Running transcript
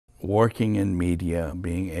working in media,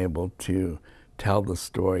 being able to tell the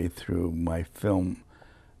story through my film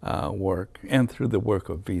work and through the work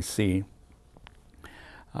of VC,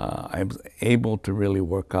 I was able to really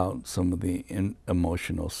work out some of the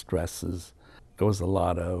emotional stresses. There was a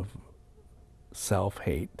lot of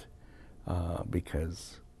self-hate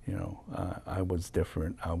because, I was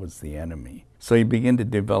different, I was the enemy. So you begin to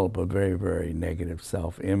develop a very, very negative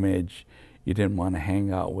self-image. You didn't want to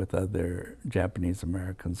hang out with other Japanese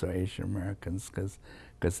Americans or Asian Americans because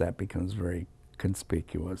that becomes very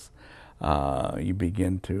conspicuous. You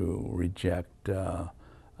begin to reject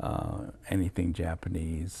anything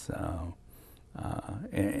Japanese,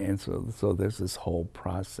 and so there's this whole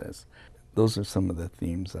process. Those are some of the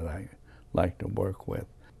themes that I like to work with.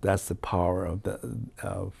 That's the power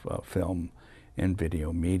of film and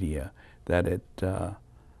video media, that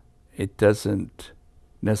it doesn't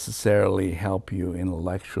necessarily help you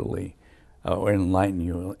intellectually or enlighten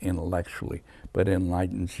you intellectually, but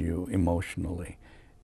enlightens you emotionally.